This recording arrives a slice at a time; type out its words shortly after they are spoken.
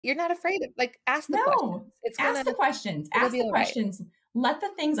You're not afraid of, like, ask the questions. No, ask the questions, It'll ask be the all right. questions. Let the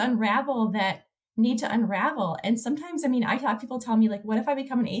things unravel that need to unravel. And sometimes, I mean, I have people tell me, like, what if I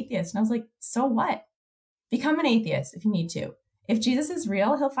become an atheist? And I was like, so what? Become an atheist if you need to. If Jesus is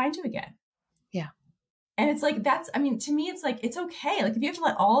real, he'll find you again. Yeah. And it's like, that's, I mean, to me, it's like, it's okay. Like, if you have to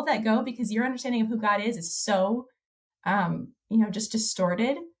let all of that go because your understanding of who God is so, just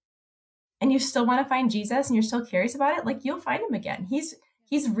distorted, and you still want to find Jesus and you're still curious about it, like, you'll find him again. He's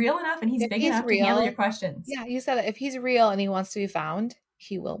real enough and he's If big he's enough to handle your real, questions. yeah, you said it. If he's real and he wants to be found,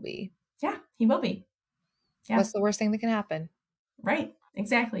 he will be. Yeah, he will be. Yeah. What's the worst thing that can happen? Right.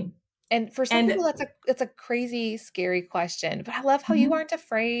 Exactly. And for some And people, that's a crazy, scary question. But I love how you mhm, aren't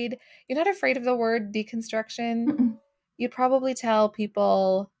afraid. You're not afraid of the word deconstruction. mm-mm. You'd probably tell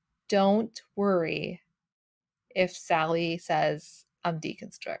people, don't worry if Sally says, I'm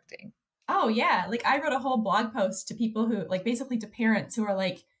deconstructing. Oh yeah. Like, I wrote a whole blog post to people who, like, basically to parents who are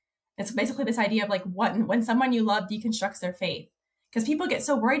like, it's basically this idea of like when someone you love deconstructs their faith, because people get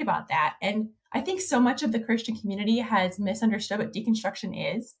so worried about that. And I think so much of the Christian community has misunderstood what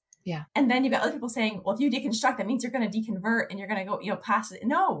deconstruction is. Yeah. And then you've got other people saying, well, if you deconstruct, that means you're going to deconvert and you're going to go, past it.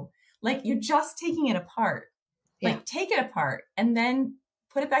 No, like, you're just taking it apart. Yeah. Like, take it apart and then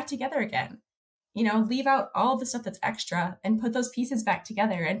put it back together again. Leave out all the stuff that's extra and put those pieces back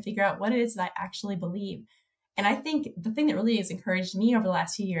together and figure out what it is that I actually believe. And I think the thing that really has encouraged me over the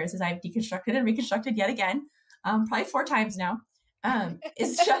last few years is I've deconstructed and reconstructed yet again, probably 4 times now.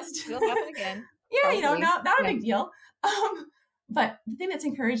 It's just, It'll happen again. yeah, Probably. not a big deal. But the thing that's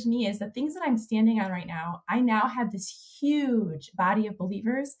encouraged me is the things that I'm standing on right now. I now have this huge body of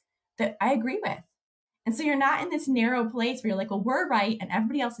believers that I agree with. And so you're not in this narrow place where you're like, well, we're right and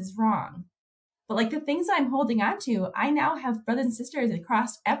everybody else is wrong. But like, the things that I'm holding on to, I now have brothers and sisters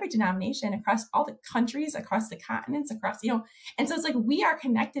across every denomination, across all the countries, across the continents, across, and so it's like, we are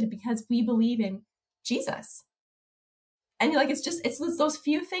connected because we believe in Jesus. And like, it's those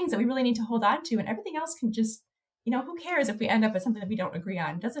few things that we really need to hold on to, and everything else can just, who cares if we end up at something that we don't agree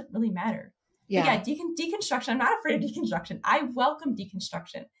on? It doesn't really matter. Yeah. But yeah, deconstruction. I'm not afraid of deconstruction. I welcome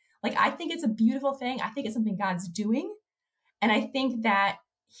deconstruction. Like, I think it's a beautiful thing. I think it's something God's doing. And I think that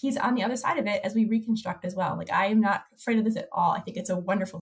he's on the other side of it as we reconstruct as well. Like, I am not afraid of this at all. I think it's a wonderful